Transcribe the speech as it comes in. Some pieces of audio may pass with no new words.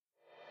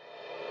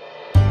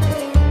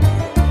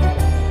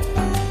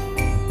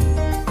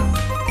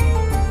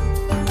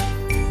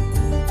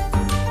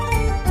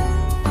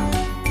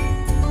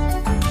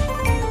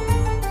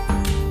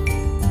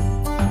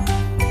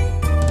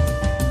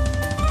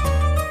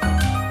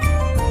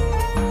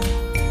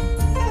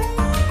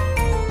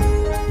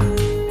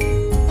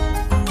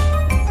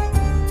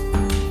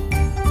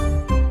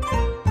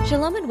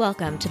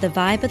welcome to the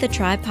Vibe of the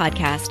Tribe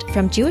podcast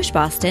from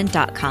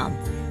JewishBoston.com.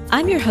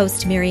 I'm your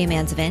host, Miriam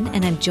Anzovin,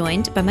 and I'm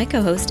joined by my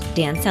co-host,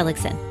 Dan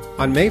Seligson.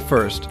 On May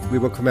 1st, we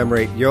will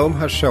commemorate Yom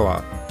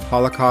HaShoah,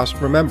 Holocaust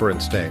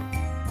Remembrance Day.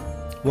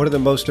 One of the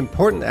most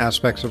important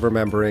aspects of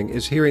remembering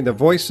is hearing the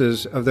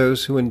voices of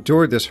those who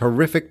endured this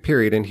horrific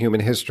period in human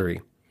history.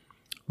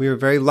 We are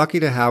very lucky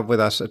to have with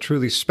us a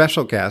truly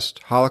special guest,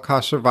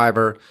 Holocaust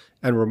survivor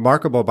and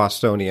remarkable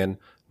Bostonian,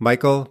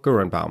 Michael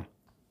Gruenbaum.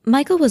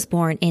 Michael was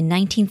born in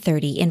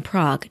 1930 in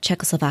Prague,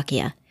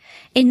 Czechoslovakia.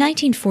 In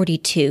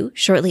 1942,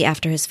 shortly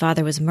after his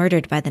father was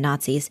murdered by the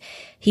Nazis,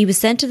 he was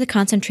sent to the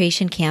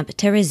concentration camp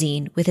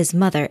Terezin with his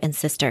mother and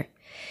sister.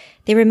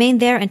 They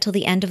remained there until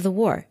the end of the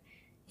war.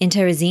 In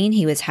Terezin,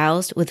 he was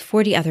housed with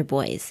 40 other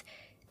boys.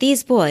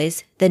 These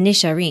boys, the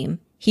Nisharim,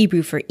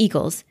 Hebrew for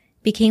eagles,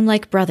 became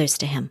like brothers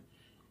to him.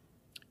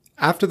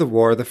 After the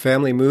war, the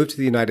family moved to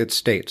the United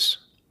States.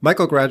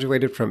 Michael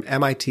graduated from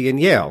MIT and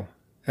Yale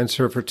and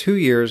served for 2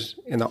 years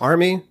in the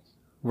Army,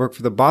 worked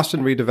for the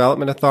Boston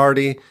Redevelopment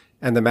Authority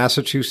and the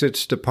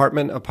Massachusetts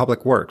Department of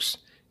Public Works.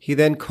 He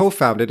then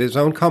co-founded his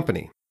own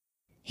company.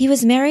 He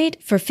was married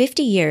for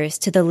 50 years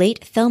to the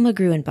late Thelma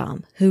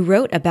Gruenbaum, who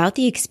wrote about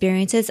the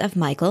experiences of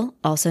Michael,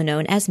 also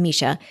known as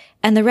Misha,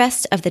 and the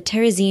rest of the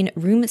Terezin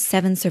Room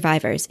 7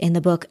 survivors in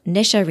the book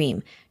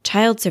Nisharim,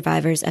 Child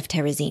Survivors of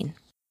Terezin.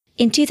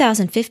 In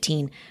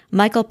 2015,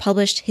 Michael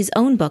published his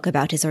own book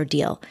about his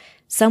ordeal,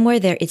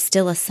 Somewhere There Is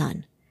Still a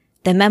Sun.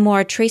 The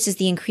memoir traces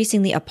the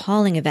increasingly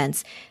appalling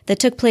events that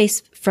took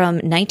place from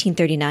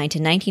 1939 to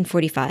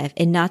 1945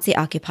 in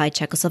Nazi-occupied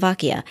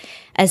Czechoslovakia,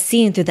 as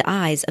seen through the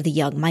eyes of the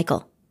young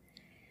Michael.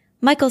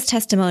 Michael's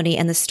testimony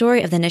and the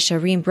story of the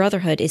Nisharim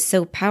Brotherhood is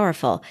so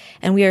powerful,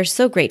 and we are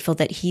so grateful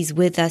that he's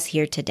with us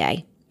here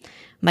today.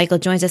 Michael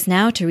joins us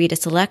now to read a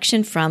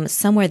selection from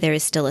Somewhere There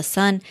Is Still a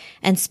Sun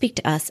and speak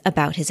to us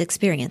about his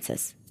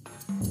experiences.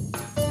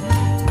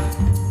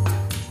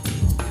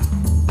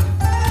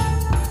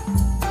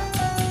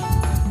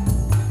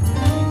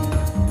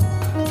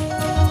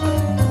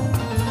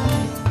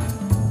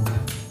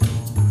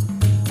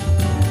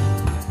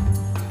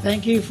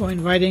 Thank you for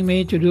inviting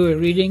me to do a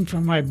reading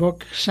from my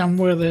book,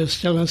 Somewhere There's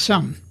Still a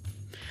Sun.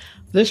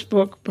 This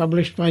book,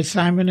 published by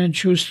Simon &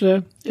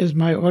 Schuster, is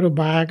my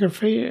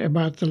autobiography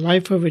about the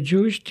life of a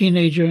Jewish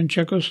teenager in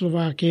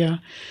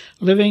Czechoslovakia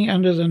living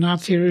under the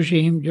Nazi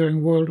regime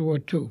during World War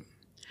II.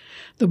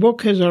 The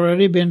book has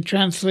already been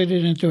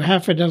translated into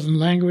half a dozen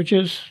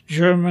languages: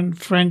 German,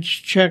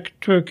 French, Czech,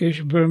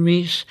 Turkish,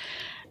 Burmese,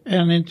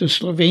 and into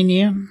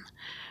Slovenian.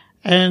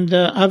 And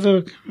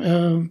other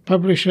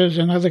publishers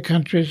in other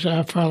countries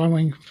are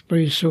following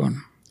pretty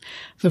soon.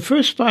 The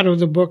first part of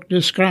the book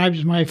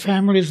describes my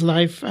family's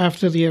life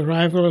after the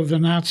arrival of the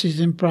Nazis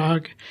in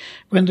Prague,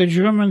 when the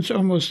Germans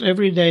almost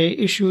every day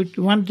issued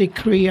one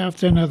decree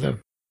after another.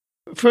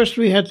 First,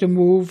 we had to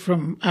move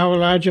from our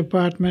large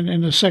apartment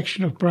in a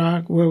section of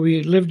Prague where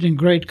we lived in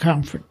great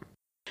comfort.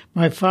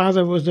 My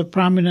father was a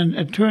prominent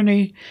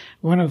attorney,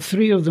 one of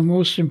 3 of the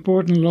most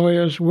important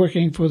lawyers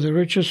working for the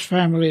richest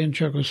family in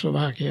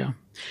Czechoslovakia.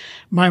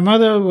 My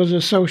mother was a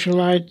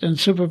socialite and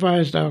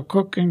supervised our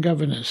cook and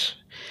governess.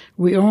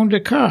 We owned a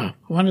car,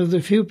 one of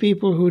the few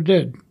people who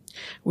did.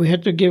 We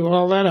had to give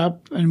all that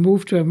up and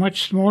move to a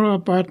much smaller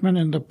apartment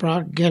in the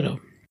Prague ghetto.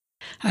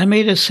 I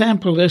made a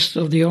sample list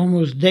of the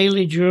almost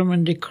daily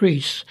German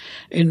decrees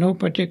in no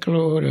particular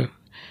order.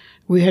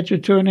 We had to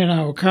turn in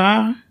our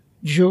car,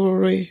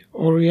 jewelry,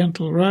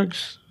 oriental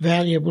rugs,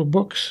 valuable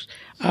books,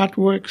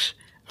 artworks,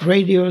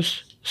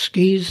 radios,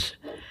 skis,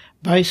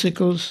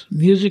 bicycles,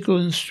 musical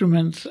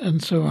instruments,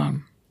 and so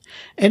on.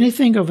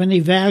 Anything of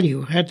any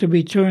value had to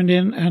be turned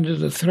in under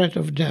the threat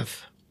of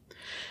death.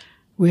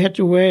 We had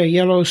to wear a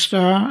yellow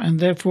star,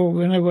 and therefore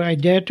whenever I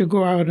dared to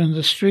go out in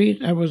the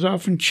street, I was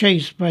often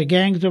chased by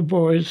gangs of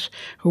boys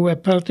who were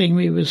pelting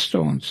me with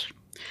stones.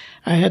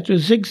 I had to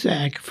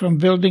zigzag from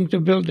building to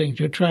building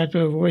to try to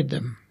avoid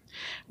them.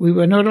 We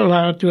were not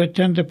allowed to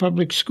attend a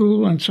public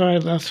school, and so I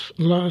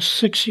lost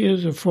 6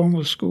 years of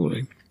formal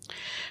schooling.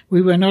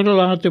 We were not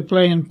allowed to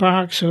play in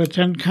parks or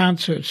attend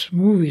concerts,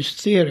 movies,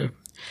 theater.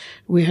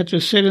 We had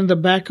to sit in the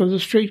back of the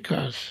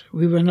streetcars.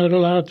 We were not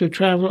allowed to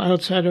travel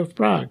outside of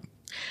Prague.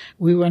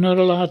 We were not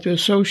allowed to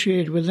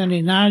associate with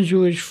any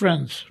non-Jewish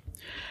friends.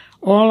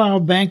 All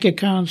our bank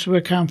accounts were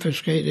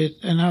confiscated,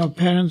 and our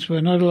parents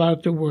were not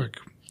allowed to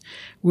work.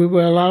 We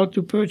were allowed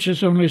to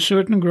purchase only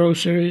certain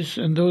groceries,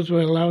 and those were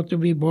allowed to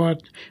be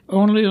bought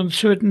only on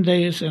certain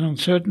days and on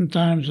certain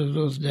times of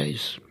those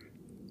days.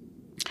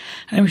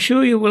 I'm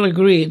sure you will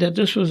agree that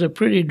this was a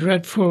pretty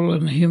dreadful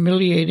and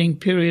humiliating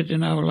period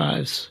in our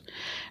lives.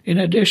 In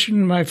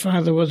addition, my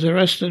father was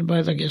arrested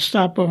by the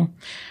Gestapo,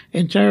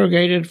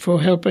 interrogated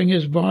for helping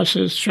his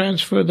bosses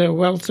transfer their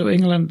wealth to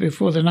England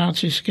before the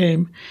Nazis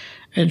came,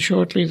 and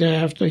shortly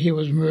thereafter he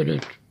was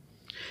murdered.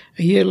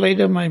 A year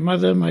later, my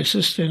mother, my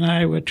sister, and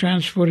I were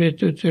transported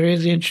to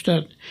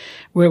Theresienstadt,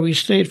 where we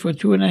stayed for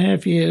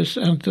 2.5 years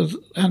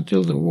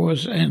until the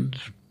war's end.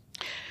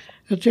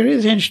 The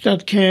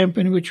Theresienstadt camp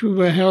in which we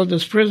were held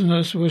as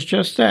prisoners was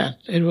just that.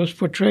 It was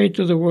portrayed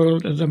to the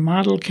world as a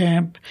model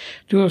camp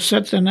to have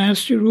set the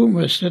nasty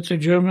rumors that the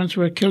Germans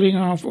were killing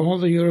off all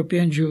the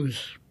European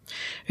Jews.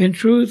 In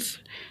truth,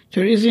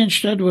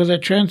 Theresienstadt was a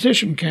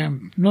transition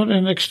camp, not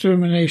an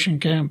extermination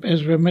camp,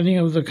 as were many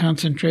of the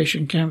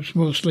concentration camps,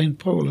 mostly in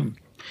Poland.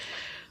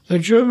 The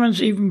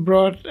Germans even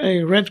brought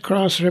a Red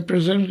Cross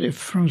representative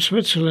from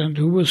Switzerland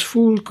who was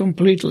fooled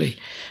completely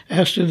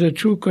as to the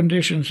true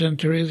conditions in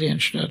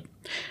Theresienstadt.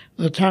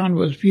 The town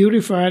was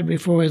beautified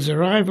before his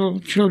arrival.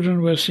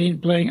 Children were seen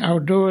playing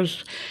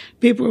outdoors.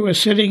 People were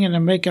sitting in a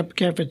make-up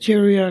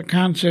cafeteria.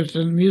 Concerts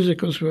and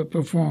musicals were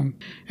performed.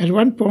 At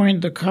one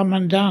point, the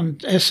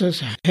commandant,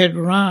 SS head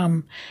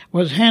Ram,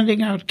 was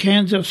handing out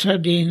cans of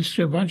sardines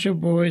to a bunch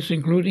of boys,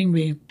 including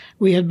me.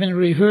 We had been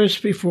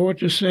rehearsed before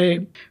to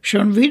say,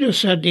 "Schon wieder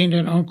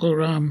Sardinen, Uncle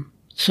Ram."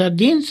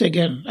 "Sardines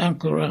again,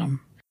 Uncle Ram."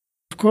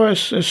 Of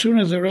course, as soon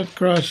as the Red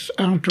Cross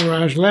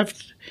entourage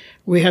left,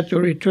 we had to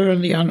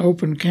return the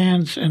unopened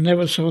cans and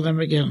never saw them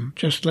again,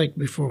 just like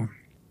before.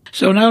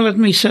 So now let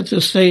me set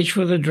the stage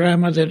for the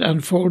drama that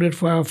unfolded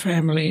for our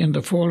family in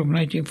the fall of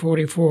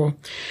 1944.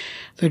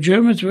 The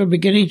Germans were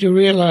beginning to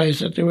realize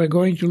that they were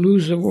going to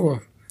lose the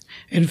war.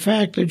 In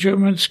fact, the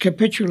Germans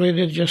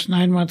capitulated just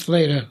 9 months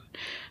later,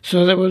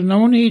 so there was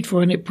no need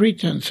for any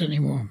pretense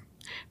anymore.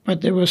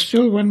 But there was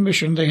still one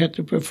mission they had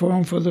to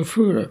perform for the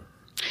Führer.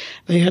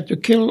 They had to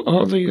kill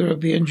all the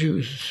European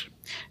Jews.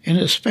 In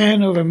a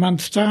span of a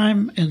month's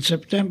time, in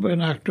September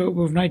and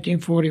October of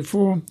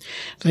 1944,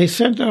 they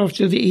sent off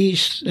to the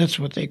east, that's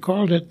what they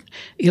called it,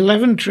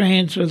 11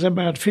 trains with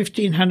about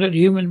 1,500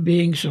 human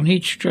beings on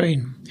each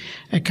train.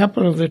 A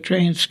couple of the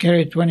trains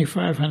carried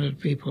 2,500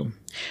 people.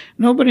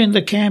 Nobody in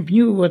the camp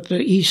knew what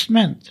the east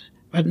meant,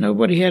 but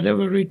nobody had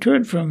ever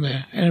returned from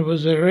there, and it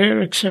was a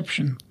rare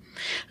exception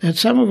that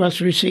some of us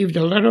received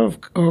a letter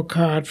or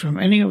card from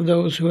any of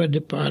those who had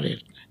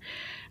departed.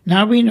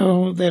 Now we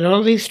know that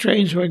all these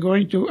trains were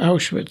going to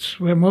Auschwitz,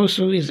 where most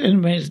of these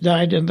inmates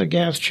died in the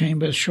gas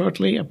chambers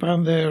shortly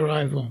upon their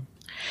arrival.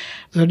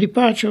 The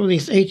departure of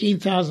these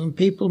 18,000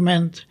 people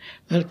meant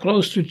that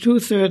close to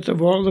 2/3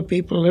 of all the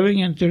people living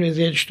in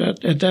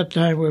Theresienstadt at that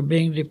time were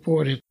being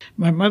deported.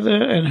 My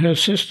mother and her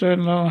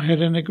sister-in-law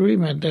had an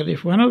agreement that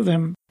if one of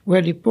them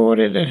were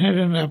deported and had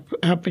an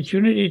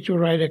opportunity to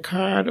write a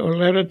card or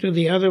letter to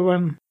the other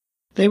one,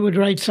 they would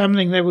write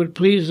something that would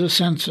please the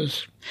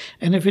censors.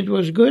 And if it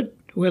was good,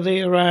 where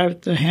they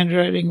arrived, the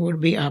handwriting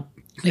would be up.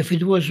 If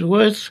it was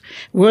worse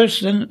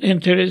than in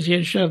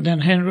Theresienstadt,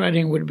 then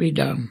handwriting would be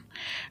down.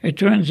 It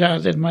turns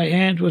out that my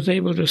aunt was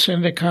able to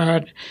send a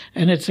card,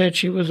 and it said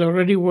she was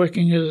already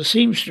working as a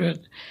seamstress.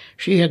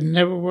 She had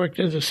never worked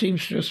as a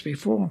seamstress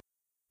before.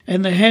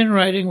 And the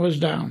handwriting was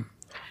down.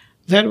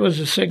 That was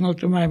a signal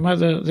to my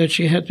mother that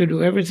she had to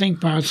do everything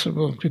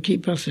possible to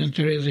keep us in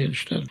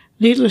Theresienstadt.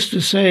 Needless to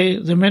say,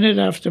 the minute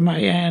after my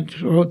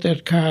aunt wrote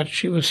that card,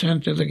 she was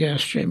sent to the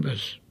gas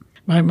chambers.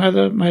 My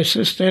mother, my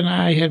sister, and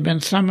I had been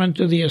summoned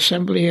to the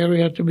assembly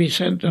area to be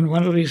sent on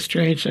one of these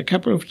trains a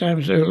couple of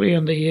times early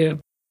in the year,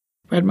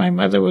 but my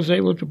mother was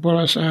able to pull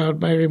us out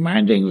by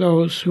reminding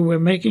those who were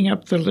making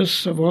up the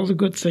lists of all the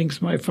good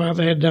things my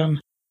father had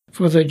done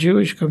for the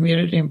Jewish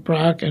community in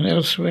Prague and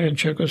elsewhere in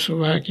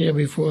Czechoslovakia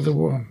before the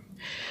war.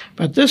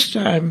 But this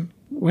time,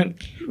 when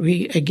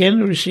we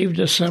again received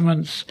a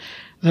summons,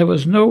 there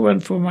was no one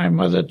for my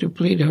mother to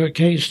plead her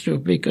case to,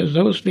 because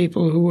those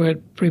people who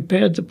had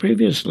prepared the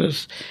previous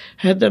list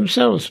had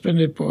themselves been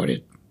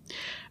deported.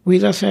 We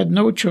thus had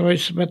no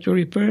choice but to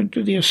return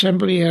to the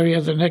assembly area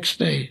the next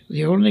day.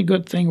 The only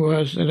good thing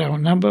was that our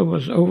number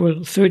was over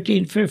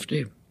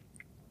 1,350,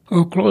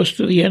 or close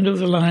to the end of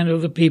the line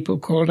of the people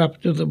called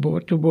up to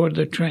board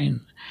the train.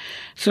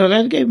 So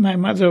that gave my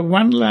mother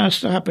one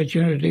last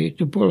opportunity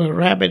to pull a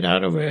rabbit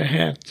out of her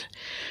hat.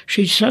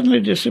 She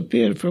suddenly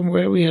disappeared from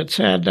where we had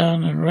sat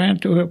down and ran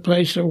to her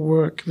place of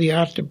work, the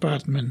art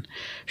department.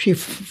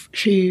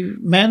 She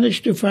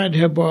managed to find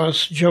her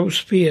boss, Joe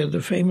Speer,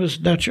 the famous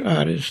Dutch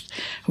artist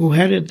who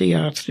headed the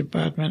arts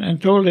department,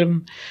 and told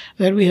him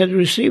that we had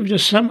received a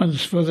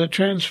summons for the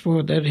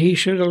transport, that he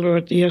should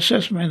alert the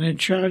SS men in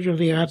charge of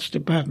the arts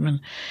department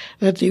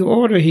that the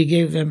order he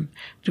gave them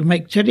to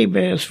make teddy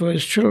bears for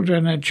his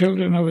children and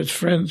children of his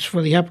friends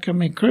for the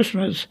upcoming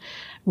Christmas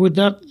would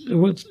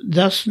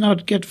thus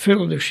not get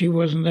filled if she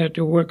wasn't there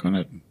to work on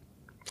it.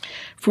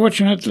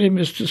 Fortunately,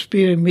 Mr.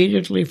 Speer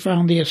immediately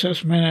found the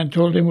SS man and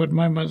told him what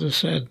my mother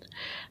said.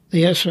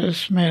 The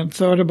SS man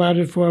thought about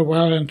it for a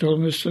while and told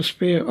Mr.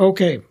 Speer,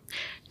 "Okay,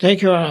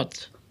 take her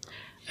out."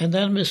 And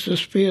then Mr.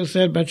 Speer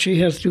said, "But she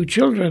has 2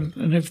 children,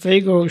 and if they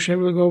go, she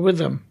will go with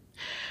them."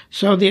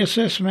 So the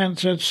SS man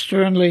said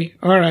sternly,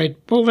 "All right,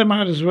 pull them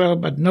out as well,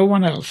 but no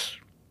one else."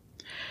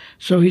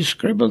 So he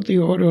scribbled the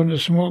order on a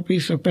small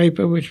piece of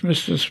paper, which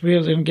Mr.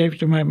 Spear then gave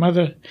to my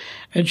mother,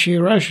 and she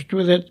rushed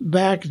with it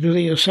back to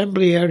the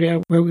assembly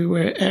area where we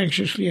were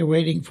anxiously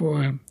awaiting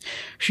for her.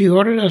 She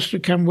ordered us to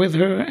come with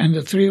her, and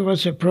the three of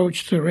us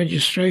approached the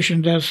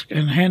registration desk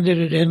and handed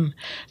it in,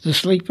 the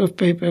slip of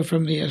paper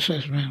from the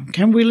SS man.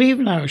 "Can we leave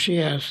now?" she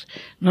asked.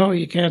 "No,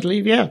 you can't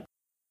leave yet.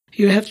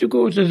 You have to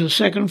go to the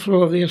second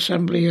floor of the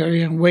assembly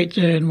area and wait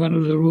there in one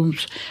of the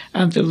rooms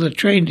until the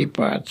train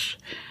departs."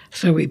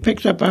 So we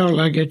picked up our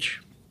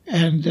luggage,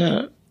 and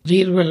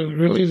these were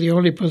really the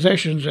only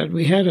possessions that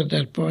we had at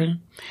that point,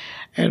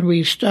 and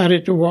we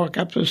started to walk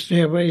up the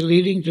stairway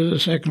leading to the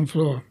second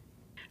floor.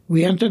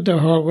 We entered the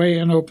hallway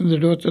and opened the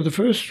door to the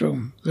first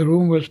room. The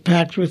room was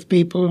packed with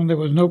people, and there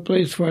was no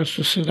place for us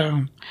to sit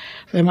down.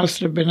 There must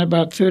have been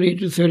about 30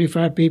 to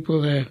 35 people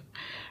there.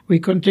 We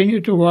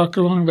continued to walk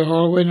along the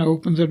hallway and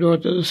opened the door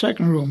to the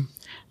second room.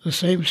 The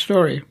same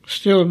story.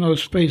 Still no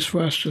space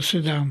for us to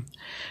sit down.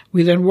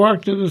 We then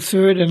walked to the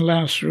third and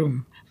last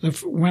room, the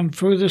one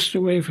furthest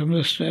away from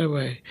the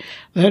stairway.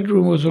 That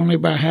room was only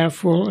about half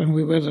full, and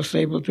we were thus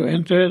able to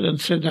enter it and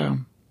sit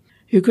down.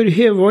 You could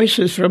hear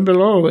voices from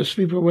below as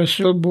people were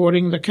still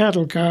boarding the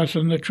cattle cars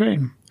on the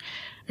train.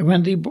 And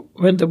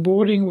when the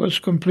boarding was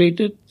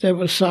completed, there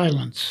was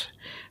silence.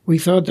 We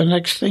thought the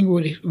next thing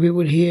we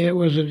would hear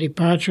was the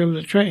departure of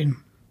the train.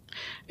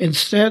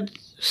 Instead,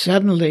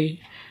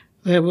 suddenly,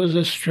 there was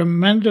this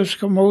tremendous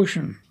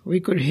commotion. We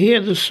could hear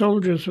the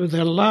soldiers with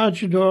their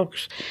large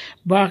dogs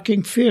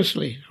barking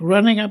fiercely,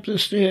 running up the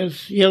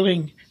stairs,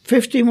 yelling,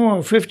 50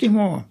 more, 50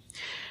 more.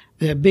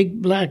 Their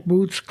big black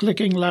boots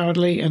clicking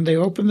loudly, and they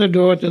opened the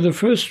door to the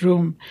first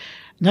room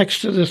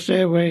next to the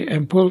stairway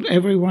and pulled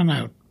everyone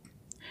out.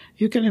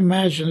 You can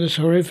imagine this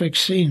horrific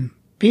scene.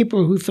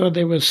 People who thought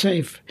they were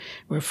safe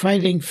were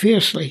fighting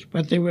fiercely,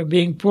 but they were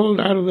being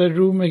pulled out of the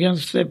room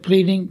against their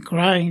pleading,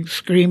 crying,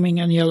 screaming,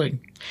 and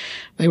yelling.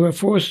 They were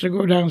forced to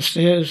go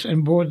downstairs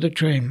and board the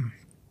train.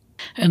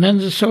 And then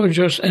the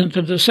soldiers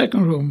entered the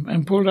second room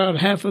and pulled out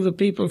half of the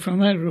people from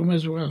that room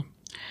as well.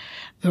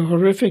 The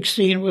horrific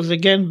scene was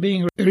again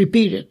being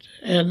repeated,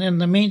 and in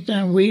the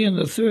meantime we in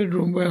the third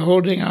room were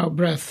holding our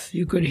breath.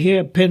 You could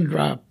hear a pin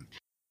drop.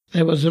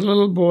 There was a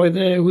little boy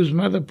there whose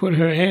mother put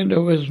her hand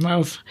over his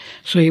mouth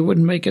so he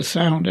wouldn't make a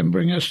sound and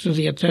bring us to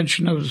the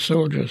attention of the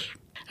soldiers.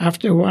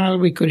 After a while,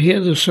 we could hear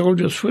the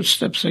soldiers'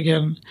 footsteps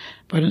again,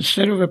 but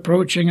instead of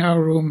approaching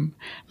our room,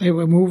 they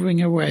were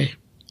moving away.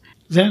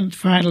 Then,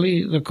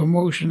 finally, the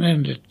commotion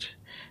ended.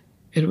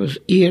 It was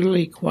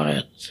eerily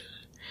quiet.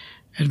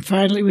 And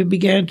finally, we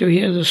began to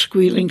hear the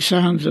squealing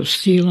sounds of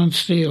steel on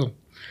steel.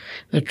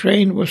 The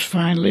train was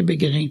finally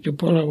beginning to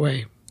pull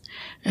away.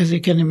 As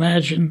you can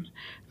imagine,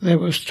 there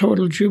was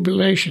total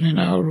jubilation in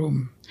our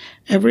room.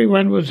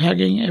 Everyone was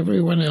hugging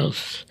everyone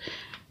else.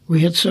 We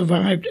had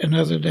survived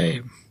another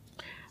day.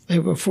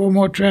 There were 4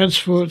 more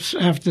transports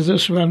after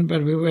this one,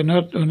 but we were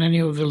not on any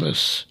of the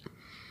lists.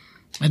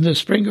 In the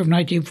spring of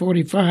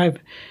 1945,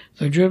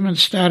 the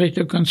Germans started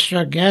to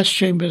construct gas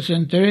chambers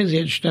in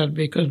Theresienstadt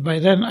because by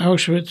then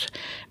Auschwitz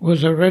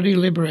was already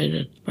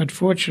liberated, but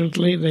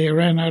fortunately they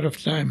ran out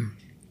of time.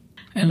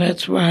 And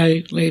that's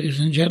why, ladies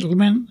and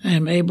gentlemen, I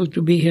am able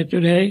to be here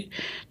today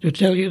to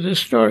tell you this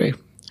story.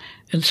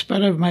 In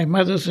spite of my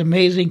mother's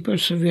amazing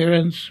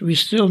perseverance, we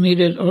still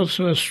needed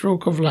also a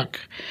stroke of luck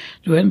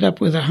to end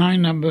up with a high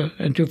number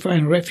and to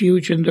find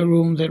refuge in the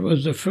room that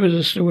was the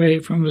furthest away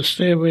from the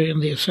stairway in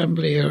the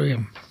assembly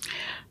area.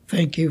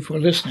 Thank you for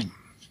listening.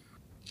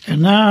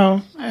 And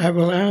now I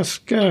will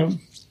ask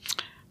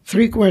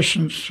 3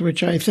 questions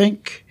which I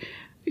think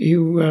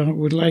you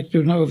would like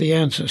to know the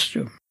answers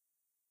to.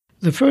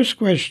 The first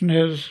question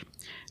is,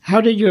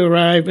 how did you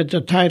arrive at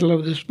the title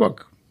of this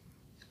book?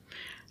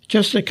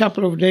 Just a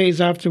couple of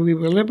days after we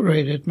were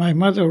liberated, my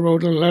mother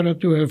wrote a letter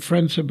to her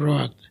friends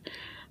abroad.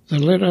 The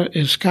letter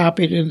is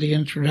copied in the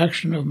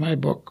introduction of my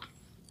book.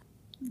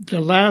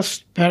 The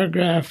last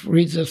paragraph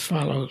reads as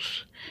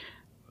follows.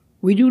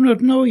 We do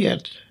not know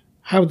yet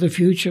how the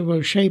future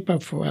will shape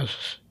up for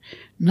us.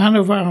 None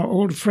of our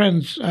old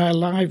friends are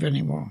alive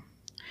anymore.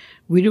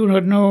 We do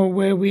not know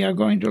where we are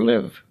going to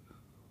live.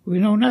 We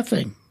know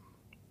nothing.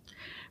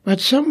 But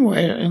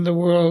somewhere in the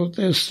world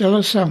there's still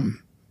a sun.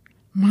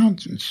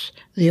 Mountains,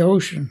 the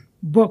ocean,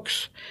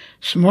 books,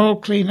 small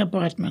clean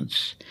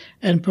apartments,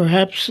 and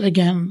perhaps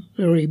again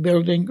the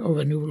rebuilding of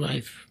a new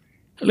life.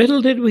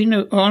 Little did we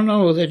all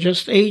know that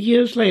just 8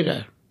 years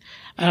later,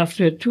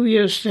 after a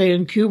 2-year stay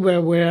in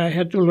Cuba where I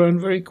had to learn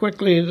very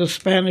quickly the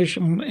Spanish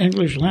and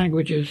English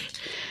languages,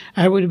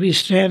 I would be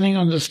standing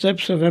on the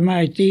steps of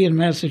MIT in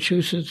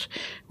Massachusetts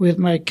with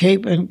my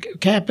cap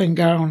and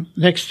gown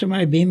next to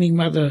my beaming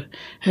mother,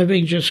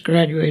 having just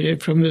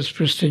graduated from this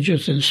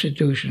prestigious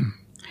institution.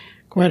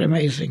 Quite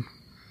amazing.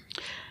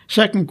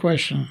 Second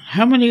question.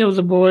 How many of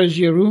the boys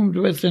you roomed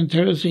with in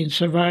Terezin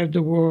survived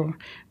the war?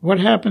 What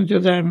happened to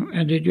them,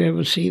 and did you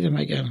ever see them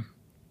again?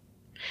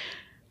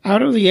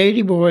 Out of the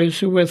 80 boys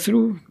who went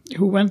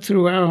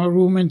through our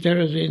room in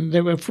Terezin,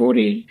 there were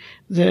 40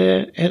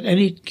 there at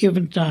any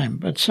given time,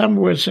 but some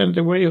were sent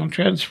away on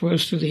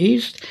transfers to the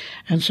east,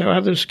 and so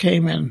others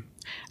came in.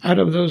 Out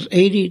of those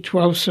 80,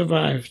 12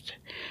 survived.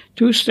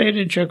 2 stayed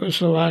in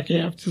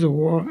Czechoslovakia after the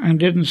war and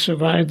didn't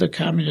survive the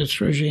communist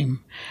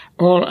regime.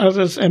 All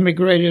others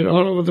emigrated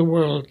all over the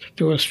world,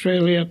 to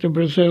Australia, to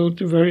Brazil,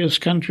 to various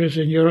countries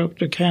in Europe,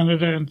 to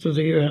Canada, and to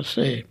the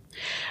USA.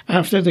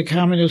 After the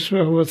communists were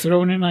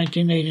overthrown in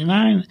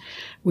 1989,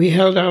 we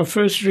held our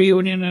first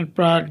reunion in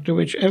Prague, to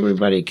which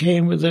everybody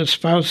came with their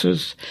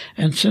spouses,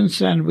 and since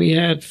then we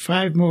had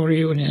 5 more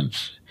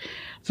reunions.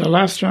 The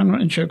last one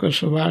in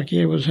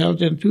Czechoslovakia was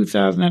held in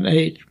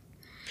 2008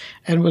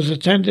 and was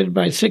attended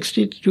by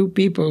 62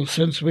 people,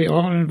 since we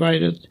all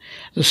invited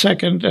the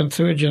second and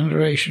third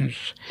generations.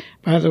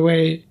 By the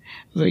way,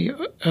 the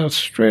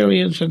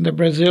Australians and the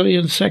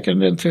Brazilian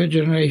second and third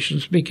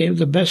generations became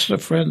the best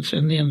of friends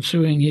in the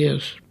ensuing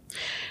years.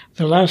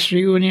 The last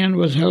reunion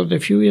was held a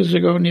few years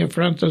ago near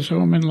Franta's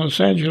home in Los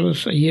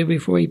Angeles, a year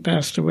before he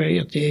passed away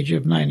at the age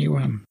of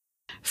 91.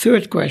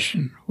 Third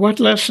question, what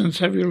lessons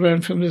have you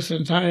learned from this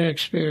entire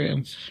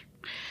experience?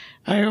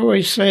 I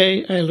always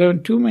say I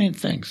learned 2 main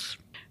things.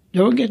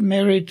 Don't get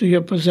married to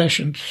your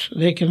possessions.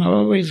 They can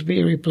always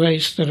be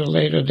replaced at a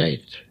later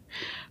date.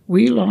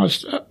 We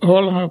lost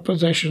all our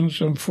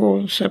possessions on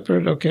 4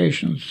 separate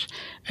occasions,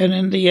 and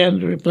in the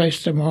end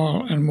replaced them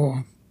all and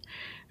more.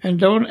 And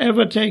don't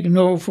ever take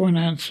no for an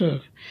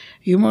answer.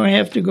 You might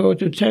have to go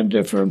to 10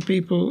 different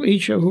people,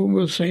 each of whom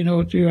will say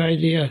no to your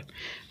idea,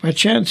 but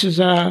chances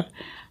are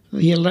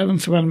the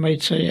 11th one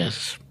might say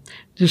yes.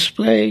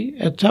 Display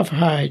a tough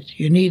hide.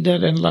 You need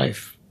that in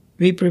life.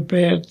 Be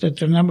prepared that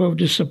the number of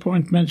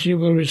disappointments you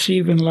will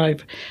receive in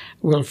life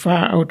will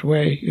far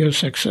outweigh your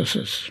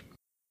successes.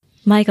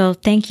 Michael,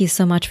 thank you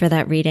so much for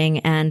that reading,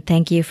 and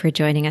thank you for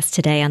joining us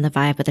today on the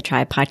Vibe of the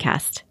Tribe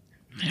podcast.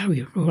 Oh,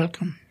 you're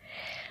welcome.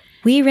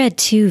 We read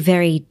 2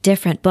 very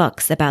different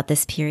books about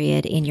this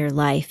period in your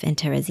life in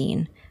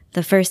Terezin.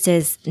 The first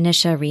is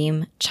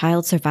Nesharim,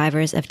 Child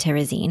Survivors of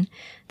Terezin.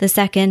 The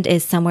second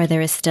is Somewhere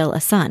There Is Still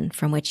a Sun,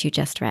 from which you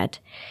just read.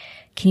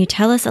 Can you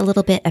tell us a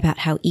little bit about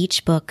how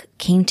each book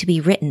came to be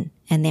written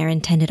and their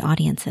intended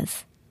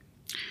audiences?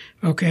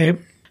 Okay.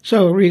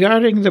 So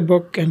regarding the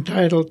book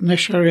entitled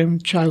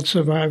Nesharim, Child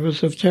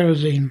Survivors of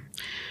Terezin,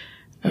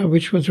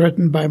 which was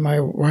written by my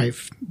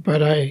wife,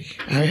 but I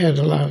had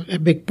a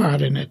big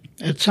part in it.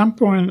 At some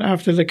point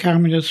after the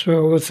communists were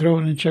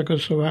overthrown in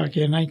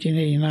Czechoslovakia in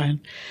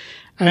 1989,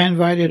 I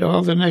invited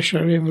all the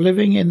Nesharim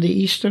living in the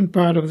eastern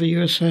part of the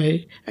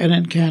USA and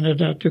in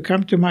Canada to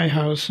come to my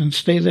house and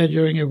stay there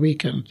during a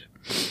weekend.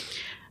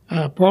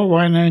 Paul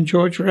Weiner and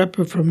George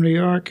Repper from New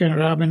York and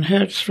Robin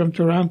Hertz from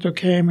Toronto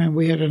came, and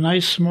we had a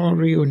nice small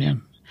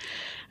reunion.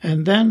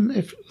 And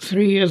then,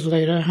 3 years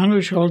later,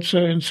 Hanno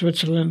Scholzer in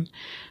Switzerland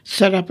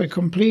set up a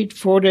complete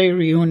 4-day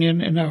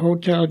reunion in a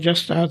hotel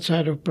just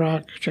outside of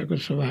Prague,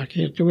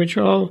 Czechoslovakia, to which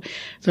all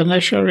the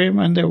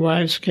Nesharim and their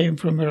wives came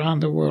from around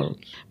the world: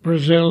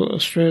 Brazil,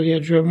 Australia,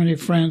 Germany,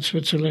 France,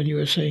 Switzerland,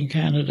 USA, and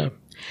Canada.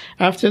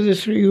 After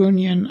this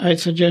reunion, I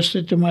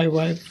suggested to my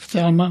wife,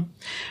 Thelma,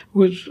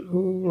 who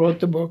wrote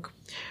the book,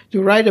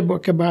 to write a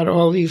book about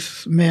all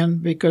these men,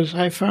 because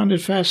I found it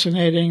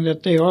fascinating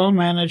that they all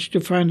managed to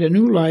find a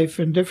new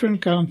life in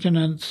different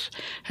continents,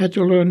 had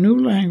to learn new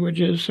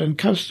languages and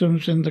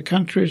customs in the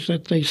countries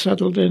that they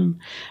settled in,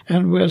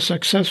 and were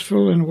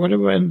successful in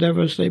whatever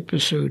endeavors they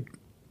pursued.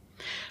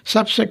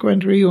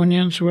 Subsequent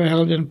reunions were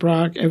held in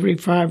Prague every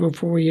 5 or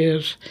 4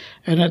 years,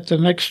 and at the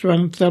next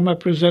one, Thelma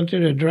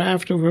presented a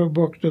draft of her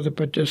book to the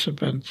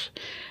participants.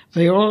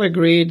 They all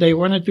agreed they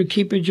wanted to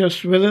keep it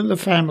just within the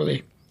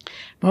family,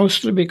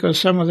 mostly because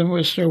some of them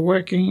were still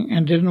working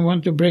and didn't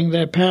want to bring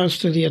their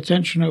past to the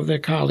attention of their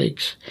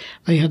colleagues.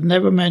 They had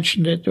never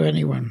mentioned it to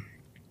anyone.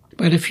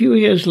 But a few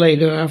years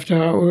later, after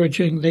our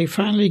urging, they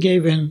finally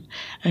gave in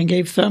and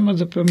gave Thelma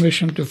the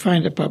permission to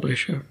find a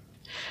publisher.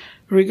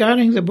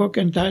 Regarding the book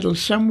entitled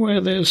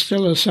Somewhere There Is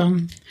Still a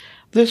Sun,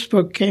 this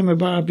book came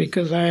about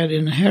because I had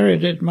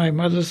inherited my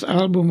mother's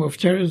album of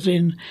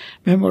Terezin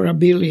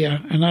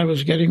memorabilia, and I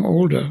was getting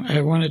older. I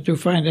wanted to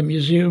find a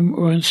museum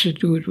or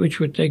institute which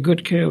would take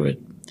good care of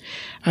it.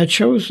 I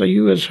chose the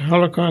U.S.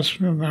 Holocaust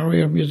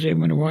Memorial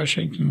Museum in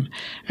Washington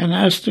and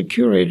asked the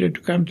curator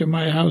to come to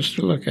my house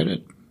to look at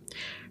it.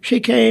 She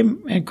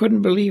came and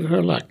couldn't believe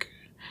her luck.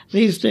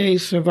 These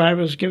days,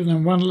 survivors give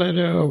them one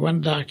letter or one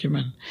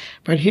document,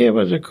 but here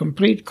was a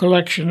complete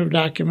collection of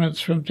documents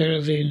from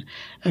Terezin,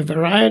 a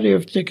variety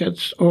of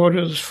tickets,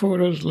 orders,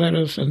 photos,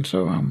 letters, and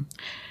so on.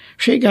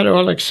 She got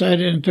all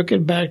excited and took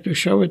it back to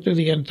show it to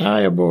the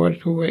entire board,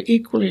 who were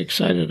equally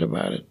excited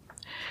about it.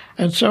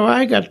 And so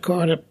I got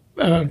caught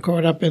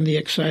up in the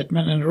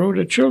excitement and wrote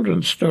a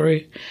children's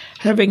story,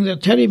 having the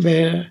teddy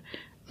bear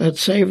that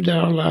saved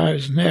our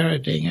lives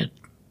narrating it.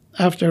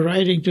 After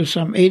writing to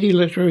some 80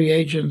 literary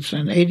agents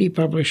and 80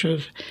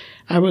 publishers,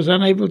 I was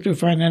unable to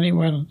find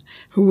anyone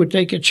who would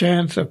take a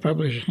chance of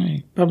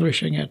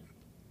publishing it.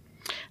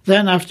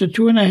 Then, after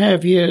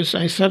 2.5 years,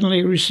 I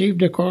suddenly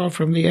received a call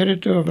from the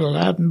editor of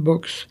Aladdin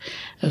Books,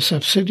 a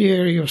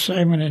subsidiary of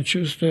Simon &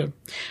 Schuster,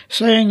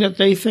 saying that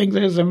they think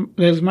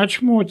there's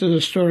much more to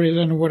the story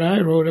than what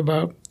I wrote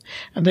about,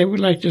 and they would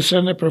like to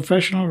send a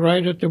professional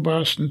writer to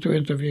Boston to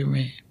interview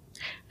me.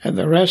 And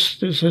the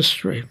rest is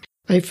history.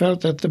 They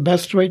felt that the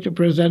best way to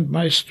present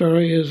my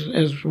story is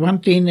as one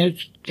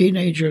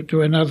teenager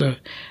to another,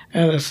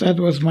 as that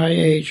was my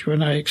age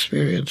when I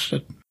experienced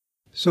it.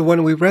 So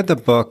when we read the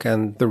book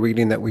and the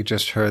reading that we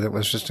just heard, that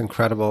was just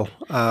incredible.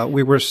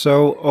 We were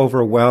so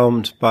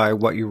overwhelmed by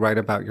what you write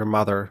about your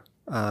mother.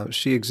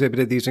 She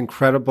exhibited these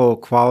incredible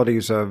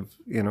qualities of,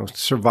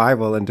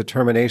 survival and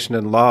determination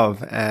and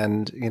love,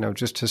 and,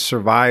 just to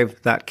survive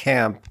that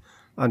camp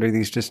under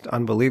these just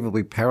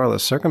unbelievably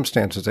perilous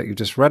circumstances that you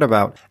just read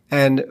about.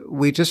 And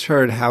we just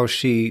heard how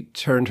she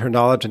turned her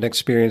knowledge and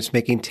experience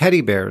making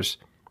teddy bears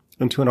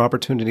into an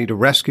opportunity to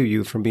rescue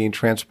you from being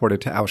transported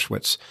to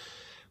Auschwitz.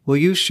 Will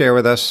you share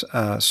with us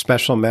a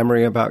special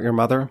memory about your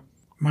mother?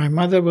 My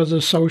mother was a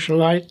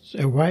socialite,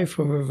 a wife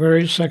of a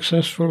very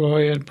successful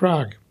lawyer in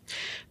Prague.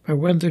 But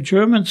when the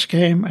Germans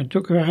came and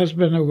took her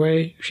husband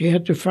away, she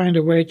had to find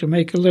a way to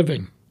make a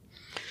living.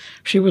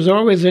 She was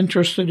always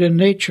interested in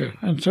nature,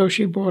 and so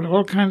she bought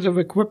all kinds of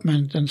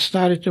equipment and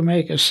started to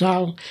make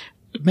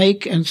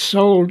and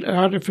sold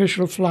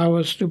artificial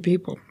flowers to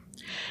people.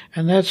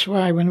 And that's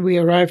why when we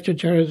arrived to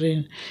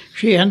Terezin,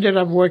 she ended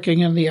up working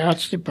in the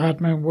arts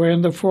department, where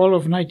in the fall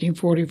of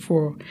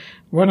 1944,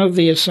 one of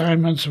the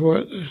assignments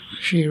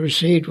she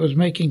received was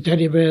making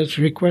teddy bears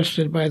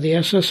requested by the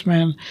SS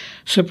men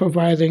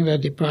supervising the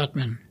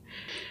department.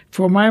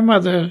 For my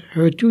mother,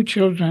 her 2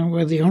 children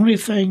were the only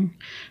thing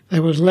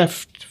that was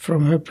left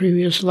from her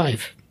previous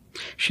life.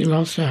 She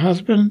lost her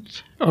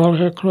husband, all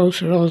her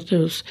close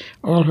relatives,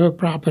 all her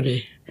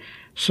property.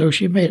 So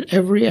she made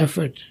every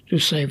effort to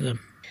save them.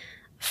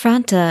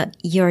 Franta,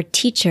 your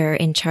teacher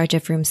in charge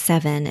of Room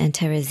 7 and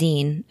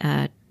Terezin,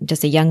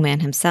 just a young man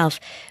himself,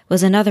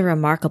 was another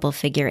remarkable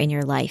figure in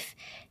your life.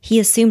 He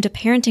assumed a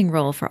parenting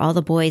role for all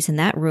the boys in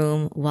that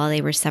room while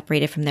they were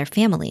separated from their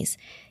families.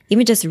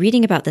 Even just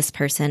reading about this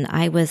person,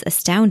 I was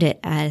astounded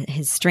at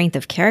his strength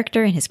of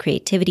character and his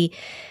creativity.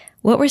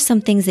 What were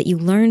some things that you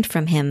learned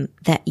from him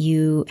that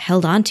you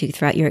held on to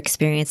throughout your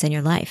experience in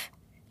your life?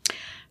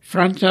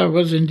 Franta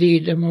was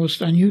indeed a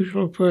most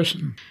unusual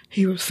person.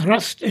 He was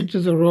thrust into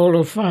the role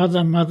of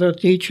father, mother,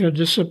 teacher,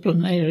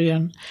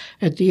 disciplinarian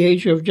at the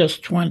age of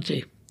just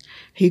 20.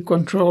 He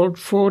controlled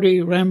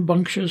 40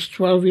 rambunctious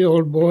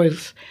 12-year-old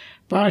boys,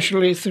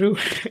 partially through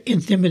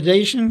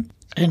intimidation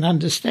and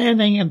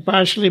understanding, and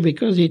partially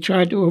because he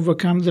tried to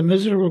overcome the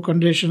miserable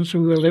conditions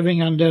we were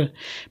living under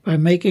by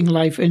making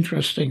life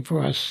interesting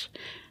for us.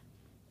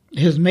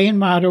 His main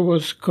motto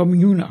was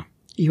communa.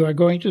 You are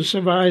going to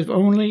survive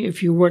only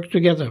if you work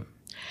together.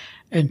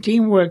 And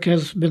teamwork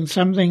has been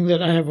something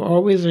that I have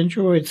always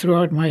enjoyed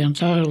throughout my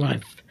entire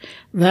life.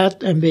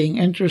 That and being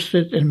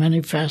interested in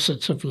many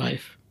facets of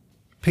life.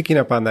 Picking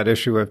up on that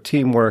issue of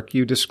teamwork,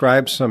 you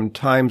described some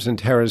times in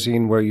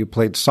Terezin where you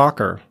played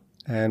soccer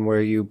and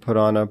where you put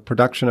on a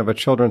production of a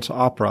children's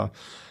opera.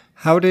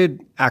 How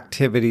did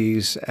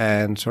activities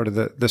and sort of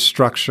the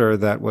structure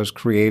that was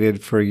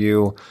created for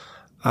you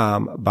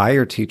by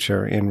your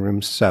teacher in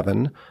Room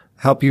 7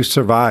 help you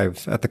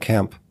survive at the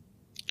camp?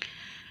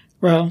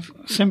 Well,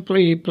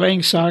 simply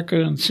playing soccer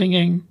and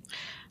singing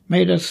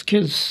made us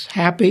kids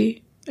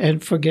happy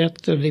and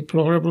forget the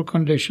deplorable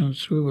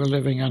conditions we were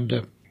living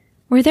under.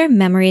 Were there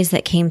memories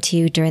that came to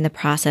you during the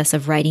process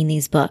of writing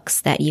these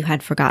books that you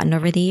had forgotten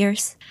over the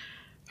years?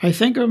 I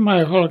think of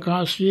my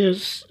Holocaust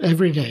years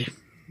every day.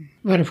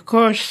 But of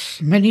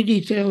course, many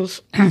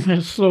details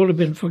have slowly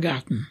been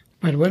forgotten.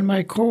 But when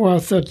my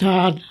co-author,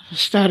 Todd,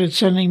 started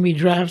sending me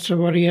drafts of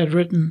what he had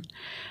written,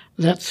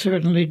 that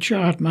certainly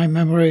jarred my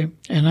memory,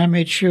 and I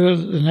made sure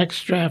the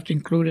next draft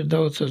included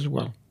those as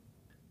well.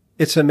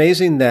 It's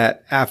amazing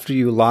that after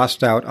you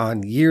lost out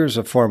on years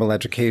of formal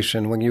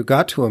education, when you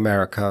got to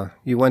America,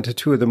 you went to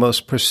 2 of the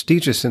most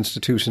prestigious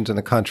institutions in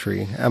the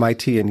country,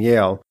 MIT and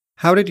Yale.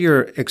 How did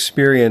your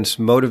experience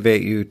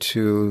motivate you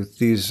to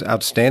these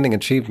outstanding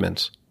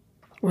achievements?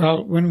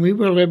 Well, when we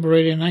were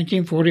liberated in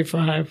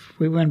 1945,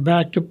 we went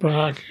back to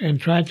Prague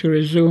and tried to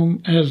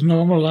resume as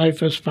normal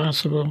life as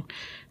possible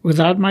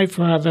without my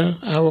father,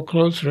 our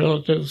close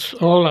relatives,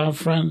 all our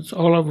friends,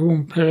 all of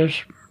whom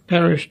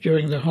perished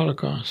during the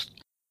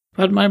Holocaust.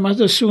 But my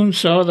mother soon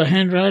saw the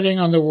handwriting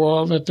on the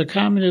wall that the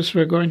communists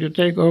were going to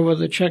take over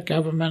the Czech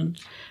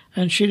government,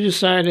 and she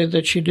decided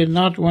that she did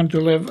not want to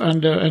live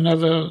under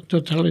another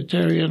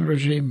totalitarian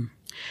regime.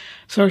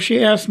 So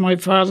she asked my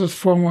father's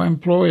former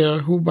employer,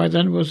 who by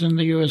then was in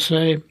the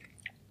USA,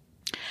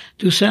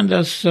 to send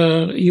us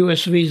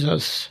U.S.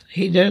 visas.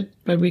 He did,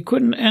 but we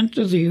couldn't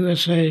enter the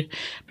USA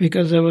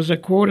because there was a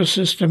quota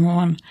system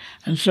on,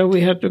 and so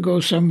we had to go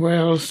somewhere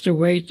else to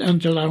wait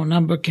until our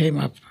number came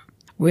up.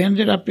 We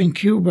ended up in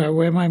Cuba,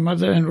 where my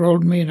mother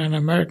enrolled me in an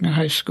American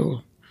high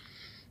school.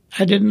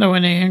 I didn't know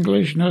any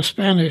English nor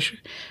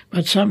Spanish,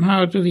 but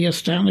somehow, to the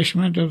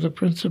astonishment of the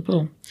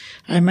principal,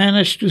 I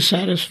managed to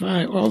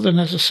satisfy all the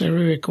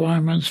necessary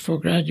requirements for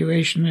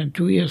graduation in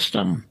 2 years'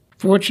 time.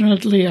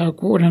 Fortunately, our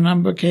quota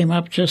number came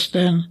up just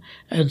then,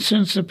 and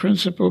since the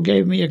principal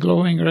gave me a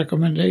glowing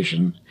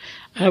recommendation,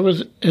 I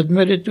was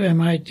admitted to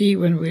MIT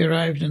when we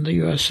arrived in the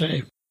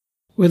USA.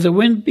 With the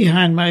wind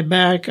behind my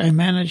back, I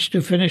managed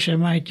to finish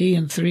MIT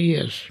in 3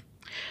 years.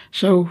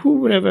 So who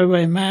would have ever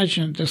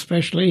imagined,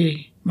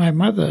 especially my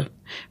mother,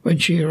 when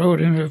she wrote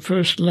in her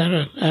first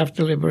letter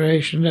after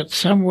liberation, that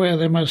somewhere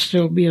there must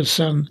still be a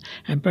sun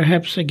and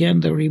perhaps again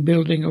the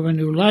rebuilding of a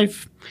new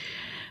life?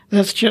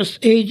 That's just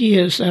 8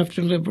 years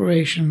after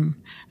liberation,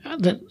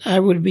 that I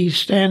would be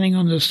standing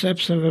on the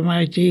steps of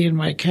MIT in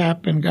my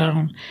cap and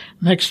gown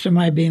next to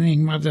my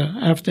beaming mother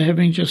after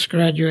having just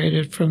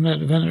graduated from that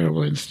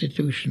venerable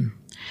institution.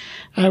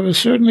 I was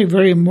certainly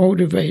very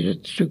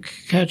motivated to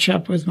catch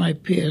up with my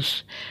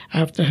peers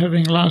after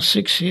having lost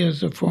 6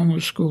 years of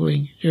formal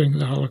schooling during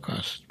the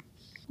Holocaust.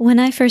 When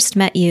I first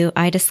met you,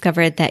 I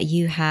discovered that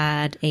you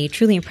had a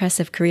truly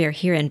impressive career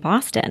here in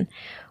Boston.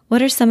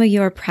 What are some of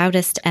your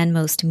proudest and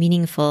most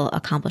meaningful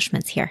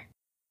accomplishments here?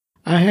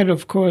 I had,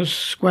 of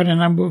course, quite a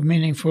number of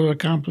meaningful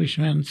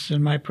accomplishments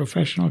in my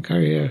professional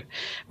career.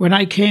 When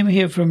I came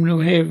here from New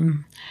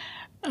Haven,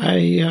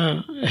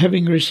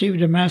 having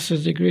received a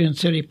master's degree in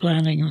city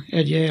planning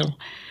at Yale,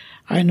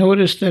 I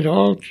noticed that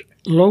all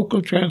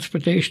local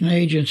transportation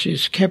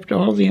agencies kept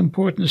all the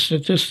important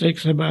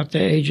statistics about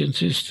their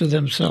agencies to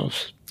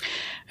themselves.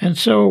 And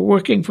so,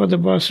 working for the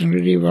Boston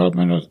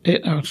Redevelopment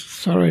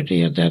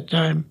Authority at that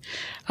time,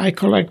 I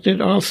collected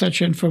all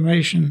such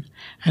information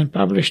and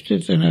published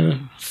it in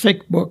a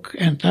thick book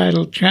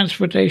entitled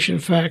Transportation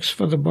Facts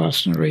for the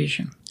Boston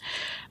Region.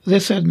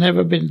 This had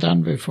never been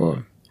done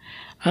before.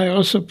 I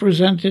also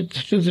presented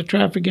to the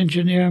traffic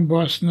engineer in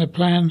Boston a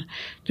plan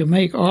to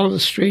make all the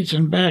streets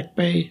in Back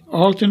Bay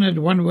alternate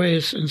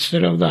one-ways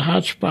instead of the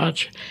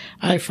hodgepodge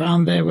I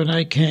found there when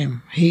I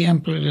came. He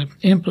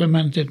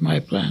implemented my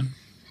plan.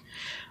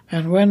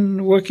 And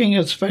when working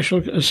as special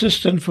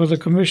assistant for the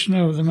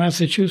commissioner of the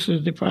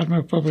Massachusetts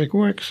Department of Public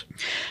Works,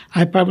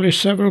 I published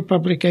several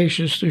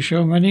publications to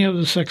show many of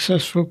the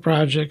successful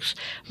projects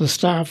the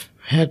staff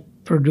had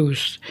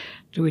produced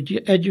to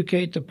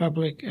educate the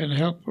public and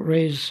help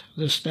raise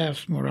the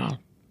staff's morale.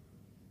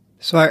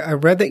 So I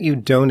read that you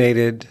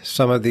donated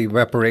some of the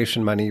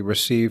reparation money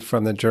received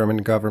from the German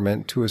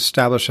government to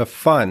establish a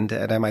fund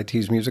at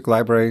MIT's Music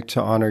Library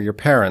to honor your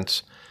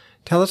parents.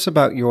 Tell us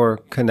about your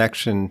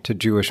connection to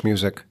Jewish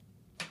music.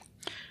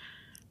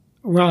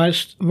 Well,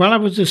 while I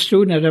was a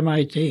student at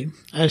MIT,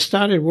 I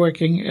started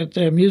working at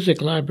the music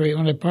library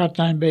on a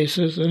part-time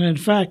basis, and in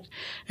fact,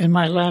 in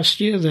my last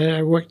year there,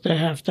 I worked there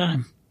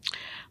half-time.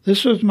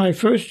 This was my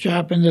first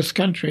job in this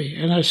country,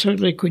 and I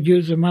certainly could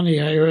use the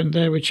money I earned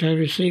there, which I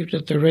received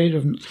at the rate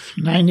of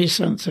 90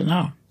 cents an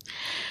hour.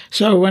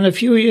 So when a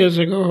few years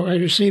ago I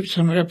received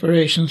some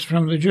reparations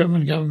from the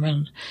German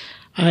government,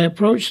 I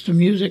approached the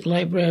music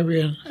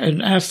librarian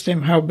and asked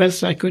him how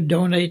best I could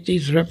donate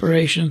these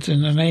reparations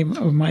in the name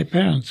of my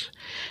parents.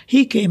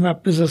 He came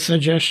up with a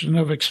suggestion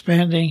of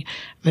expanding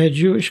their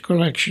Jewish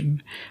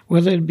collection,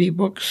 whether it be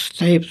books,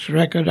 tapes,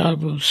 record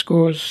albums,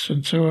 scores,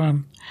 and so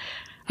on.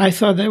 I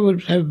thought that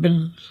would have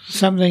been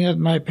something that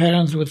my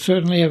parents would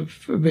certainly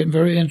have been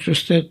very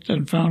interested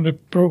and found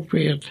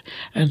appropriate,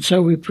 and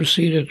so we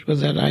proceeded with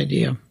that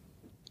idea.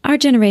 Our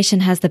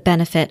generation has the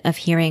benefit of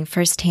hearing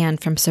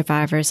firsthand from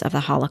survivors of the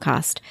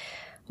Holocaust.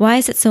 Why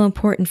is it so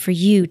important for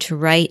you to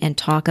write and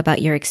talk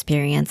about your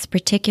experience,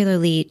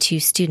 particularly to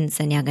students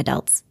and young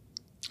adults?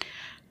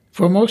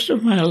 For most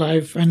of my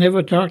life, I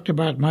never talked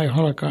about my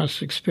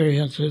Holocaust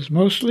experiences,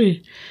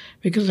 mostly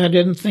because I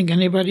didn't think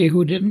anybody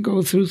who didn't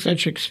go through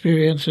such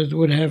experiences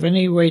would have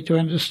any way to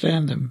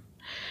understand them.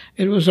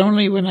 It was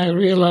only when I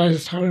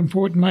realized how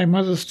important my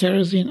mother's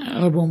Terezin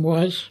album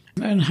was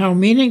and how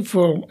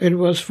meaningful it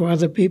was for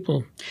other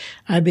people,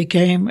 I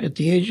became, at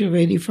the age of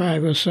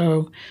 85 or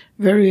so,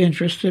 very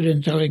interested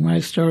in telling my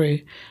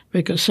story,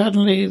 because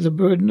suddenly the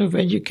burden of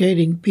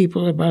educating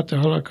people about the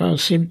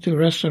Holocaust seemed to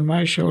rest on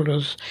my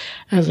shoulders,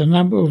 as the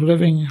number of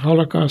living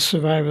Holocaust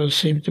survivors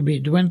seemed to be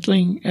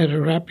dwindling at a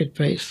rapid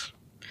pace.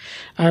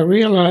 I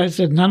realized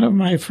that none of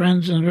my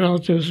friends and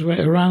relatives were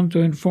around to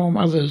inform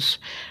others,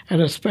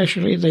 and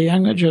especially the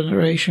younger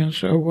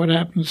generations, of what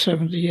happened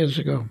 70 years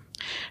ago,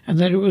 and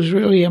that it was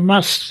really a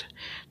must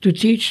to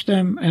teach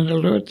them and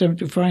alert them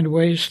to find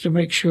ways to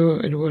make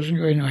sure it wasn't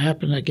going to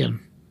happen again.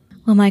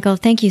 Well, Michael,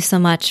 thank you so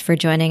much for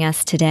joining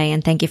us today,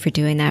 and thank you for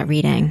doing that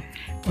reading.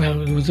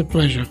 Well, it was a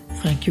pleasure.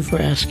 Thank you for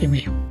asking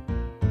me.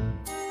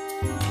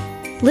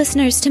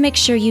 Listeners, to make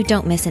sure you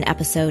don't miss an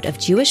episode of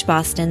Jewish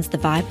Boston's The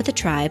Vibe with the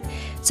Tribe,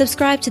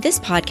 subscribe to this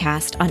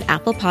podcast on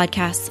Apple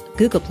Podcasts,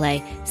 Google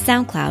Play,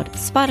 SoundCloud,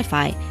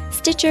 Spotify,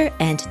 Stitcher,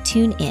 and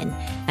TuneIn,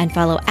 and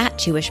follow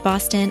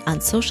 @JewishBoston on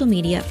social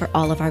media for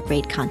all of our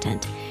great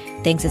content.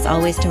 Thanks as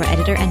always to our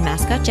editor and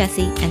mascot,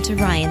 Jesse, and to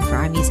Ryan for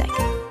our music.